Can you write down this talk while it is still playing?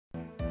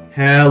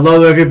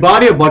Hello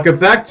everybody, and welcome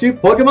back to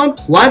Pokemon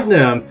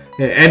Platinum.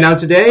 And now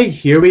today,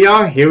 here we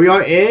are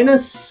in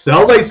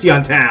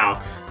Solaceon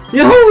Town.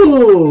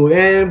 Yahoo!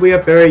 And we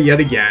are buried yet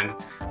again.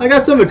 I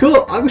got something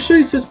cool. I will show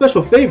you some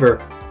special favor.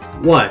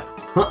 What?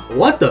 Huh?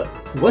 What the?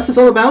 What's this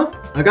all about?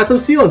 I got some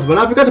seals, but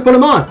I forgot to put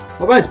them on.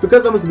 Alright, it's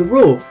because I was in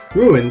the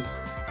ruins.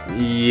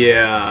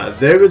 Yeah,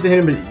 there was a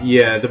hidden,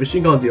 yeah, the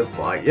machine gun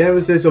Defog. Yeah, it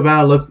was this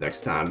about us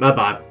next time.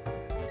 Bye-bye.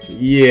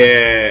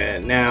 Yeah,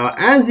 now,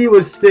 as he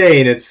was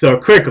saying it so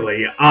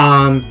quickly,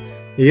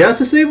 he has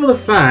to say for the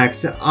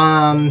fact, that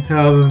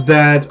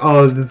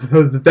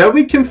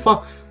we can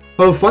find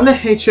the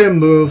HM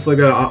move, like,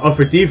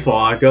 for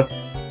Defog,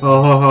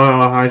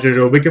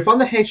 we can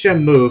find the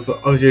HM move, for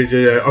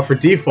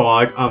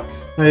Defog,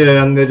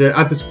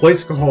 at this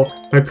place called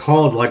the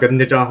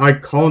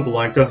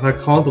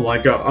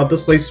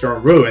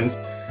Solaceon Ruins.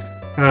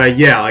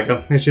 Yeah, like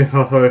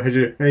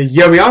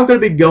yeah, we are gonna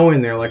be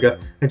going there, like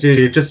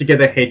just to get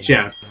the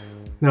HM.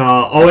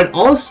 Oh, and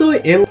also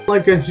in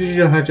like in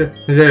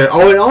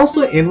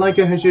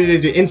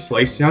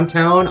Solaceon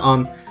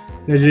Town,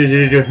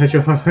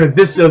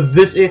 this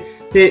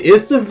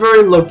is the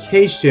very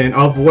location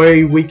of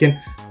where we can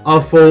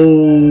where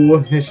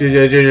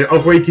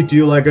you could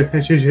do like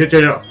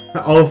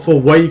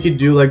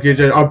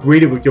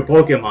breeding with your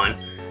Pokemon.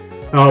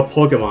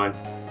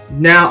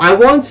 Now, I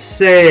would not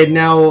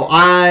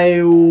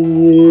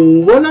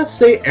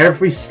say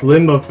every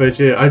slim of it,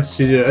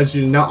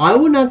 now, I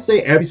would not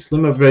say every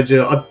slim of it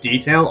of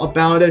detail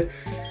about it.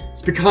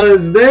 It's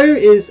because there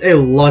is a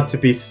lot to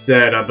be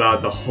said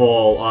about the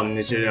whole,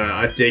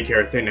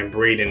 daycare thing and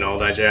breeding and all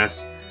that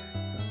jazz.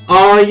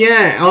 Oh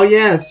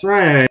yeah, that's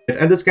right.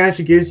 And this guy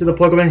actually gives you the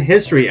Pokemon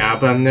History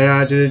app,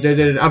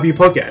 Abu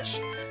Poketch.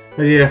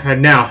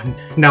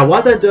 Now,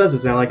 what that does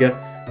is that, like,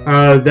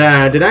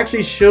 that it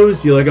actually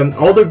shows you like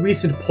all the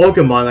recent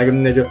Pokemon, like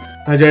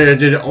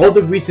all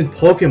the recent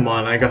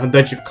Pokemon like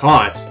that you've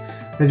caught,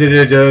 that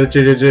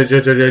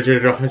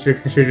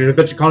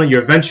you caught in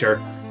your adventure,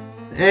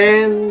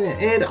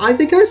 and I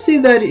think I see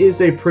that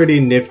is a pretty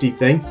nifty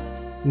thing.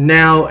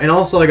 Now, and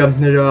also like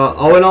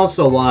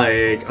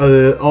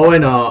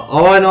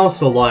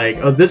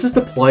this is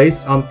the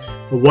place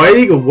where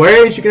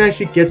you can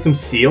actually get some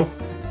seal.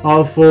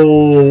 For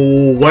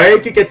where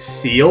you could get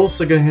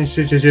seals, like for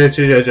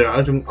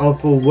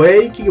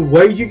where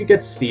you could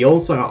get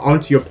seals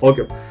onto your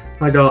Pokemon,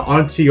 like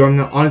onto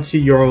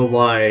your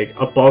like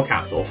ball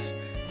capsules.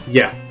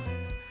 Yeah,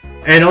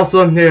 and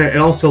also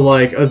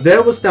like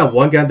there was that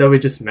one guy that we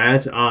just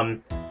met.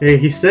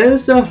 He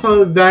says that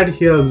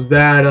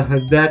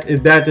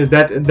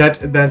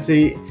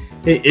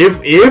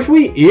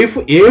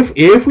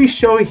if we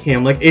show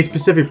him like a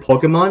specific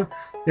Pokemon,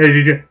 that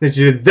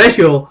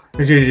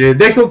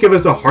he'll give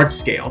us a heart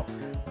scale,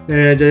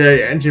 and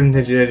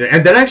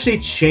that actually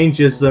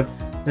changes.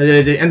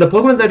 And the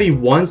Pokemon that he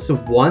wants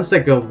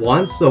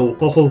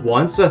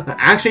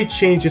actually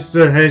changes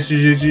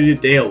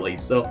daily.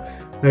 So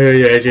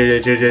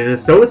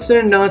it's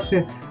not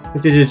so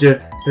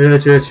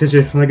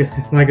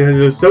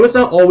it's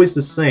not always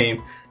the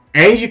same,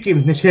 and you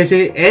can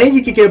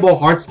get more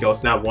heart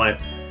scales that way.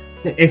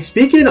 And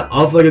speaking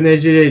of like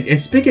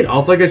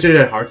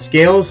heart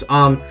scales,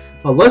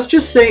 let's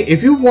just say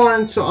if you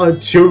want to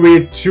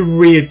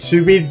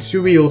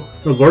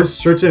learn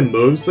certain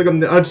moves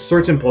like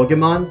certain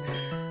Pokemon,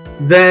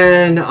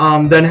 then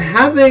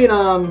having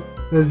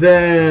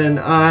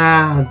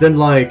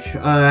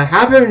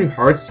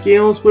heart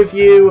scales with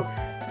you,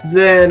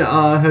 then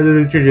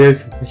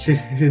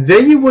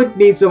you would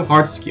need some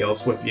heart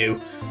scales with you.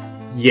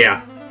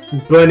 Yeah,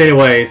 but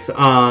anyways,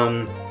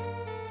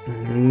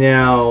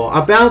 now,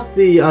 about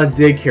the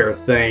daycare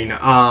thing,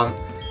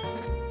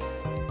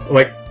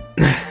 wait,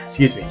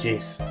 excuse me,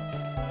 jeez.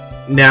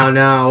 Now,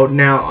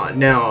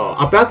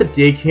 about the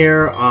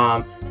daycare,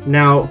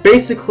 now,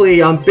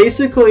 basically, if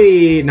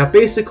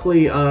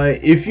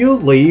you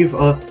leave,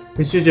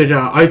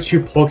 two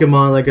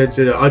Pokemon,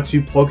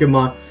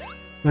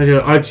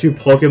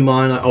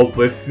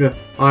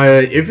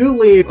 if you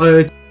leave,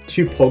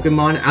 two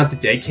Pokemon at the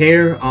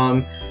daycare,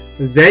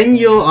 then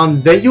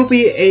you'll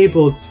be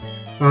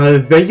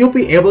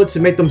able to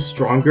make them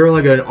stronger,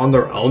 like on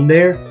their own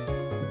there.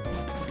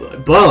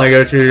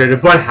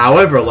 But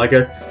however, like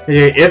if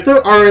they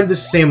are in the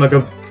same like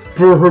a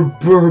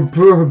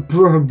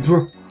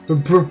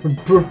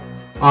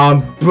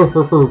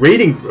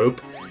rating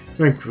group,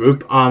 then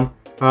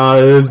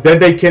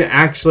they can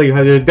actually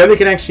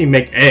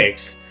make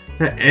eggs.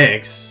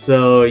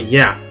 So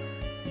yeah.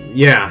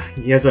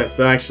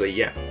 So actually,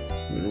 yeah.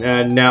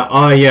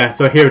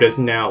 So here it is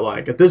now.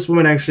 Like this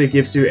woman actually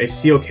gives you a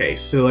seal case,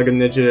 so like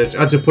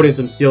to put in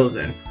some seals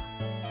in.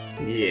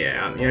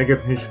 Yeah.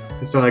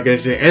 So like,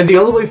 and the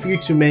only way for you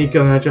to make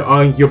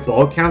your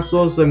ball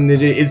capsules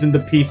is in the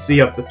PC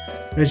of the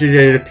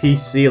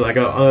PC of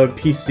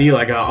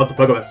the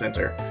Pokemon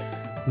Center.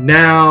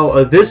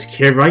 Now this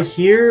kid right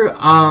here,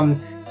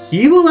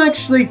 he will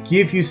actually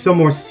give you some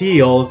more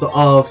seals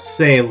of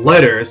say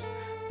letters.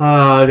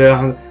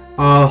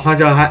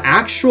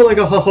 actual like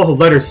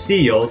letter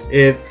seals.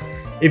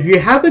 If you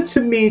happen to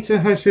meet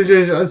a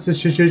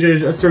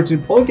certain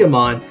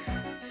Pokemon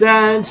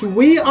that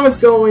we are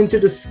going to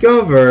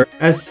discover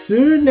as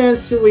soon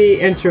as we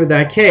enter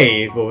that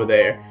cave over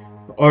there.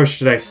 Or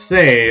should I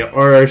say the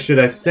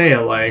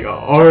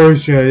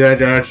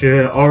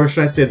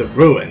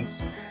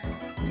ruins?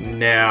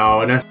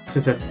 Now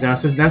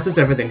since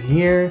everything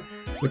here,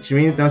 which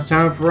means now it's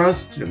time for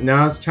us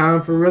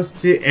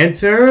to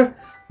enter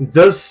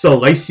the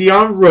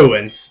Solaceon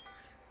Ruins.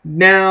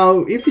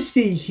 Now, if you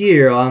see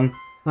here,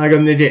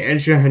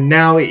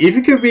 now if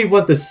you can read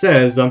what this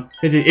says,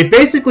 it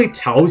basically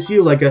tells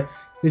you like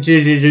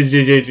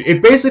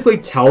it basically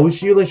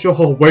tells you like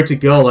where to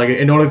go, like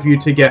in order for you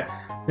to get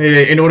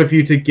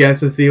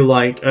to the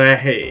like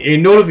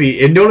in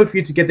order for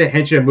you to get the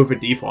headshot move for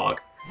Defog.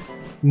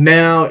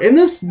 Now in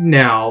this in the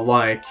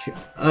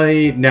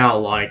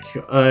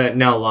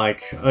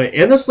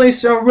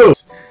Solaceon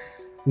Ruins.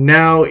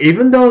 Now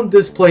even though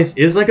this place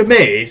is like a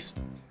maze,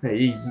 and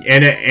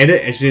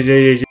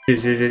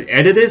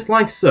it is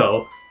like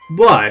so,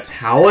 but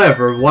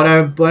however what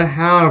I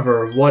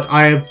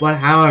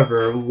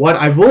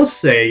will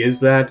say is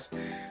that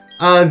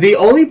the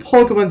only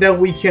Pokemon that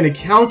we can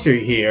encounter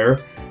here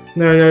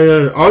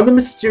are the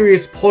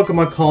mysterious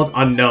Pokemon called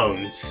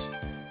Unknowns.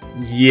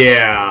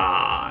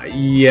 Yeah,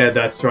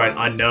 that's right,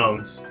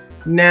 Unknowns.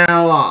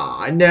 Now,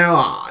 I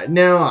know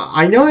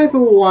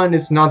everyone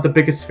is not the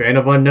biggest fan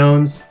of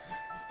Unknowns.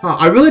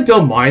 I really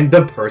don't mind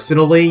them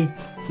personally.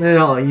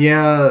 Yeah,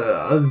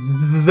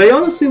 they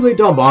honestly really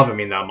don't bother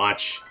me that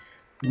much.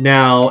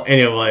 Now,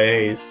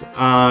 anyways,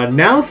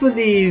 now for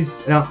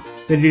these, now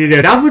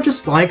for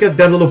just like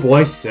that little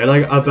boy said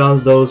like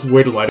about those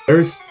weird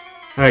letters.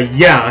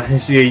 Yeah,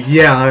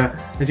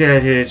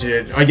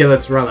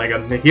 that's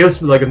right.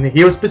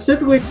 He was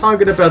specifically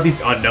talking about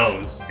these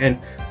unknowns, and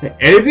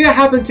if you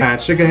happen to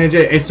catch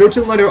a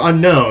certain letter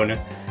unknown,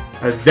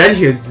 then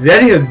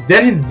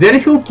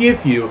he'll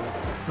give you.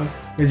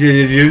 Then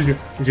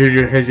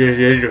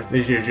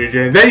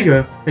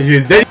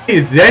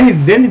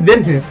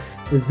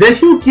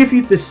he'll give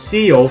you the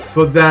seal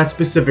for that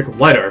specific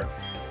letter.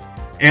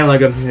 And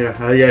like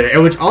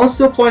and which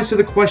also applies to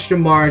the question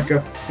mark,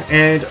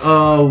 and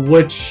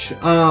which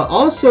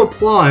also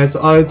applies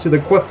to the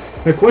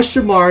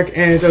question mark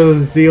and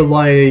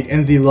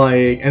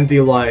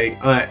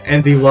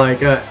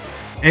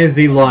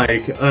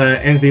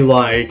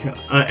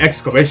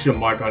exclamation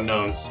mark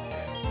unknowns.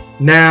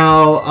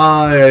 Now,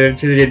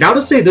 now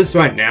to say this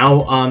right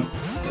now,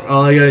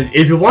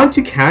 if you want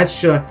to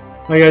catch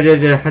if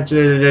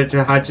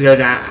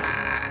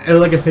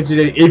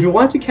you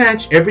want to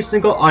catch every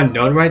single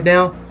unknown right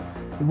now,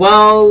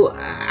 well,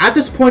 at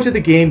this point of the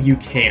game, you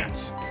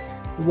can't.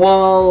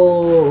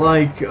 Well,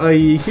 like,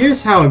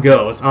 here's how it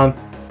goes. In a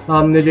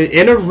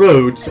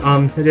route,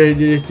 in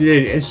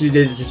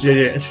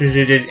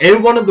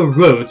one of the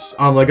routes,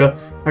 that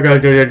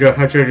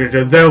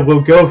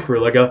we'll go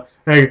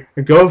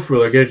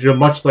through,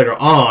 much later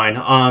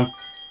on,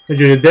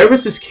 there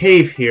was this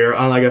cave here,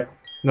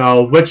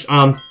 which,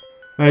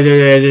 and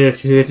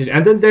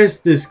then there's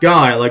this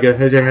guy,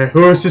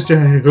 who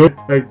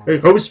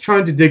was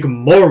trying to dig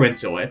more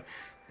into it.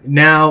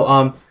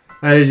 Now,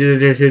 now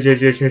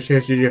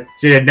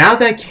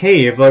that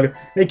cave,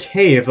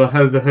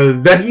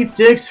 that he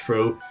digs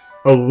through,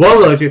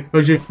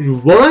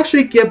 will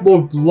actually get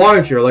more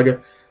larger,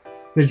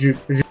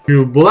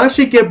 will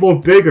actually get more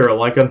bigger, the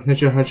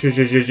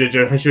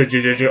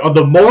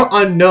more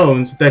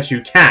unknowns that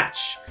you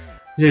catch.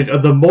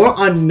 The more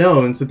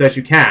unknowns that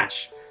you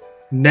catch.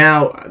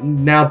 Now,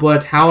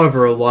 but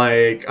however,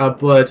 the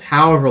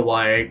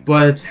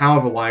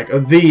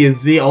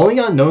only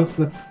unknowns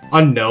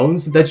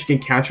that you can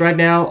catch right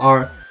now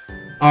are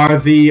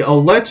the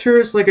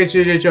letters are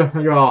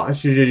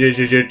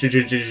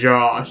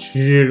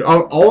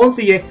all of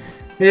the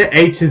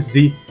A to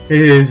Z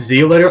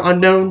letter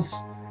unknowns.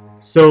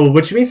 So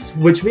which means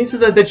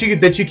is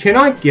that you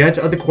cannot get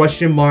the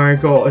question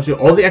mark or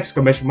all the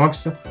exclamation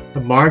marks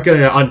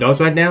unknowns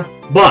right now.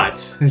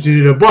 But if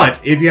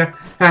you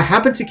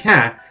happen to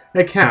catch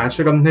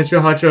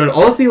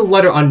all of the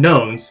letter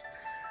unknowns,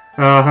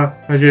 then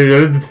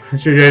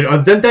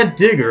that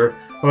digger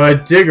will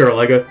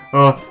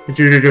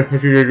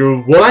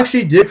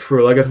actually dig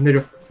through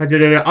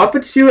up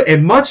to a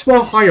much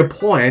more higher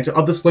point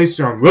of the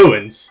Solaceon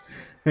Ruins.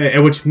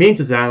 And which means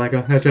is that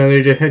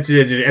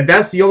and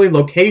that's the only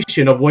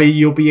location of where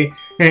you'll be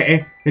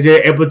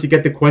able to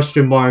get the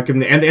question mark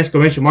and the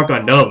exclamation mark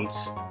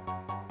unknowns,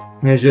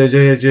 and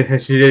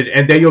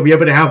then you'll be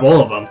able to have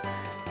all of them.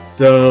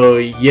 So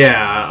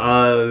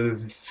yeah,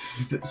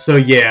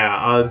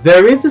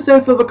 there is a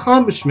sense of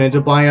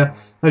accomplishment by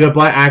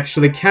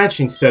actually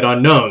catching said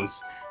unknowns,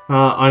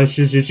 unknowns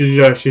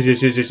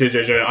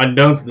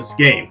in this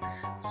game.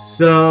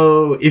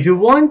 So if you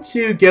want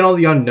to get all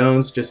the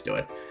unknowns, just do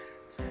it.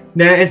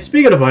 Now, and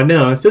speaking of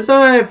unknowns, since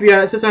I've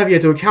yet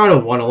to encounter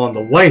one along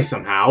the way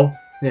somehow,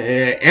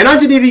 and I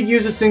didn't even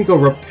use a single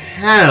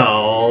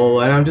repel,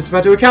 and I'm just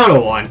about to encounter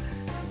one.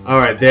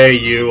 Alright, there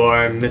you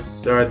are,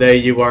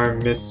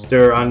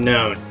 Mr.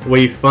 Unknown.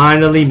 We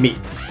finally meet.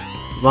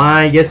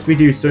 Why, yes, we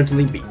do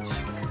certainly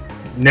meet.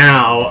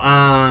 Now,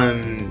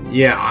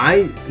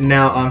 yeah,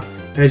 now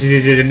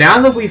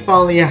that we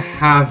finally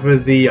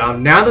have the,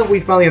 HM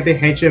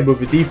move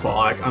with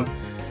Defog,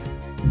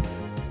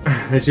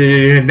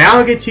 now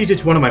I get to teach it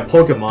to one of my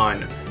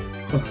Pokemon.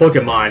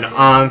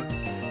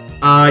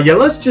 Yeah,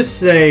 let's just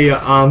say, the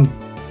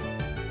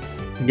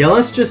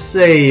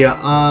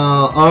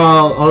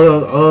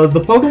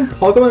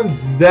Pokemon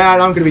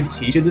that I'm gonna be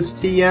teaching this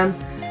TM,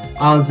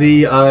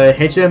 the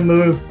HM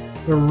move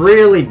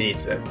really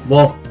needs it.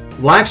 Well,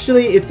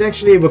 actually, it's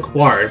actually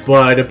required,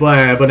 but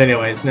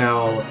anyways,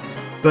 now,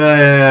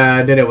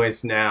 the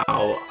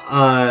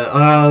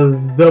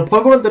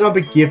Pokemon that I'll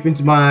be giving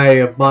to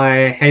my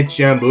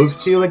HM move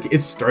to, like,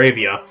 is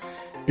Stravia.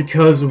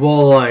 Because,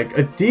 well, like,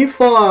 a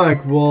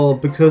Defog,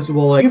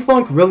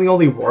 Defog really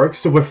only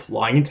works with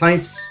flying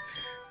types.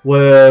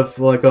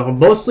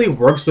 Mostly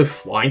works with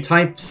flying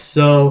types,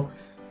 so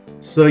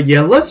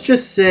yeah, let's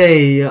just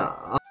say,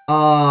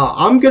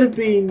 I'm gonna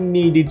be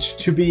needed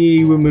to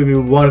be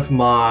removing one of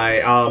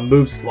my,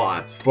 move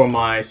slots for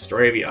my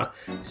Stravia.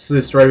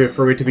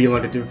 For it to be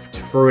able to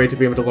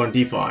learn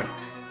Defog.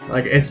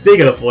 Like, and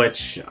speaking of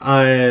which,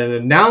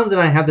 now that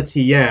I have the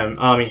HM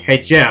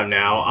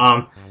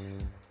now,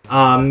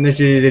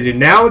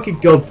 now I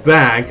could go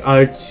back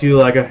to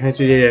like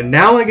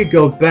now I could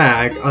go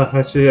back to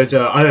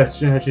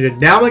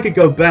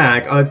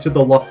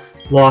the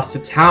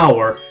Lost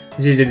Tower.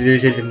 Now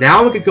I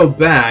could go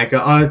back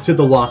to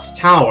the Lost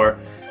Tower,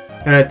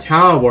 and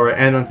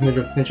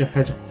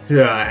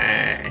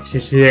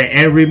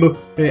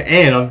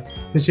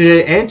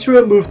to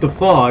remove the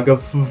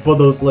fog for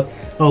those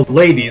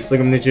ladies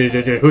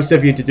who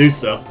said you to do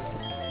so.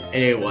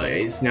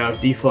 Anyways, now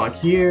Defog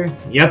here.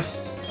 Yep,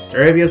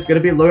 Stravia's gonna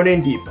be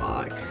learning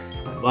Defog.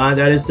 Well,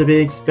 that is to be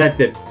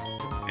expected.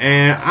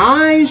 And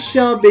I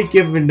shall be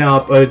giving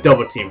up a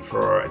double team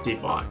for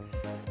Defog.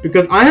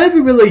 Because I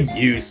haven't really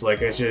used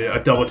like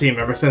a double team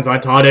ever since I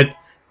taught it.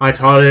 I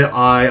taught it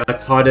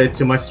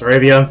to my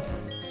Stravia.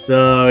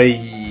 So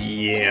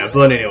yeah,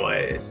 but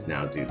anyways,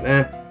 now do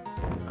that.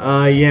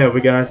 Yeah,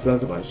 we got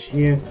ourselves a bunch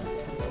here.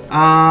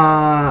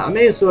 I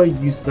may as well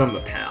use some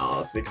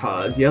repels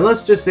because, yeah,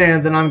 let's just say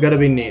that I'm gonna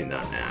be needing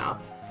them now.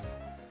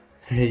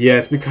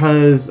 Yes,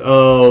 because,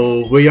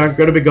 we are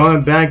gonna be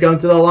going back up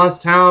to the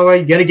Lost Tower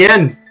yet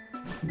again.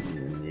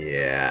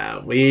 Yeah,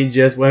 we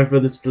just went for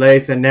this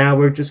place and now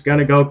we're just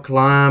gonna go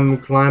climb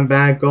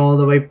back all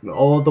the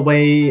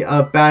way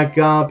back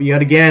up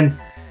yet again.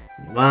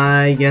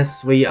 Why,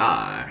 yes we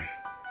are.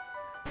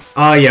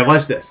 Oh yeah,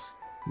 watch this.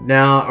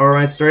 Now,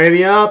 alright,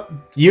 Stravia,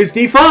 use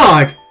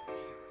Defog!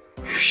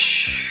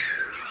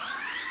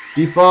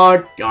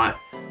 Defog, gone.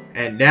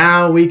 And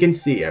now we can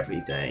see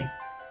everything.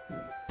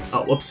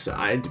 Oh, whoops!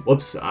 I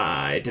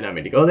did not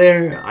mean to go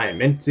there. I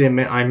meant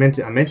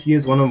to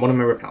use one of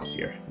my repels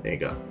here. There you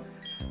go.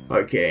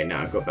 Okay,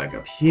 now go back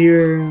up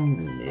here.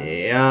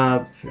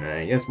 Yep.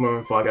 Yes,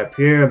 more fog up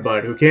here,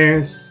 but who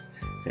cares?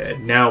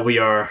 Now we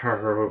are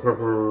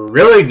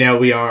really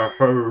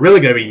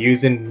gonna be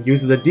using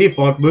the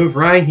Defog move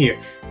right here.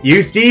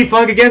 Use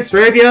Defog against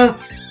Stravia.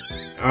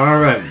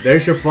 Alright,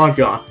 there's your fog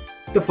gone.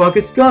 The fog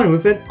is gone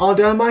with it all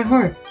down my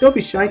heart. Don't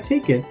be shy,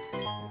 take it.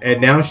 And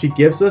now she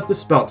gives us the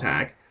spell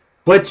tag.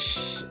 Which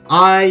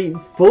I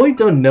fully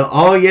don't know.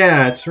 Oh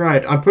yeah, that's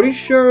right. I'm pretty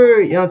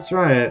sure, yeah, that's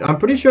right. I'm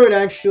pretty sure it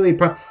actually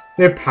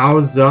it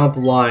powers up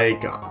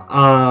like,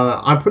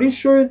 I'm pretty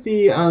sure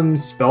the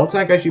spell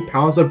tag actually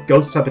powers up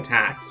ghost type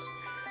attacks.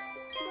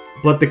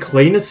 But the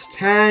cleanest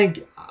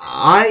tag,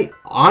 I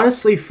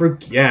honestly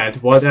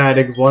forget what that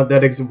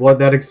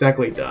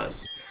exactly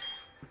does.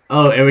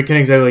 Oh, and we can't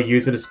exactly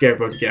use it as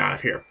scarecrow to get out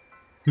of here.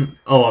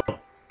 Oh,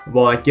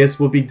 well, I guess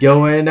we'll be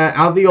going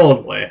out the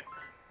old way.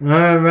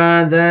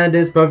 Alright, that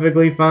is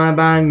perfectly fine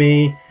by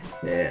me.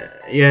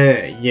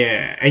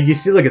 Yeah. And you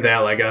see, look at that,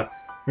 like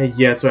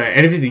yes, right.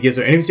 And if you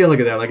see, look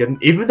at that, like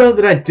even though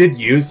that I did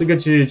use like a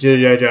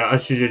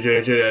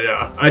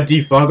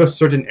defog of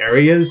certain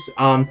areas,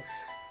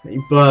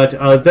 but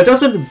that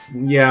doesn't,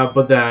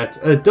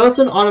 that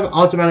doesn't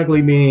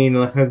automatically mean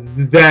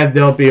that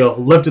they'll be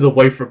lifted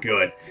away for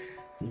good.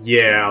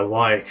 Yeah,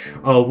 like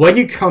when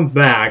you come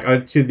back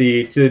to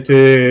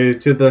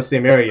the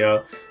same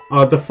area,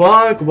 the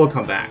fog will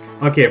come back.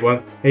 Okay,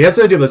 well, I guess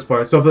I do this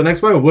part. So for the next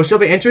part, we shall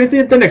be entering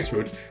the next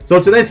route. So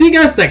today, see you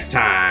guys next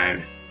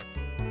time.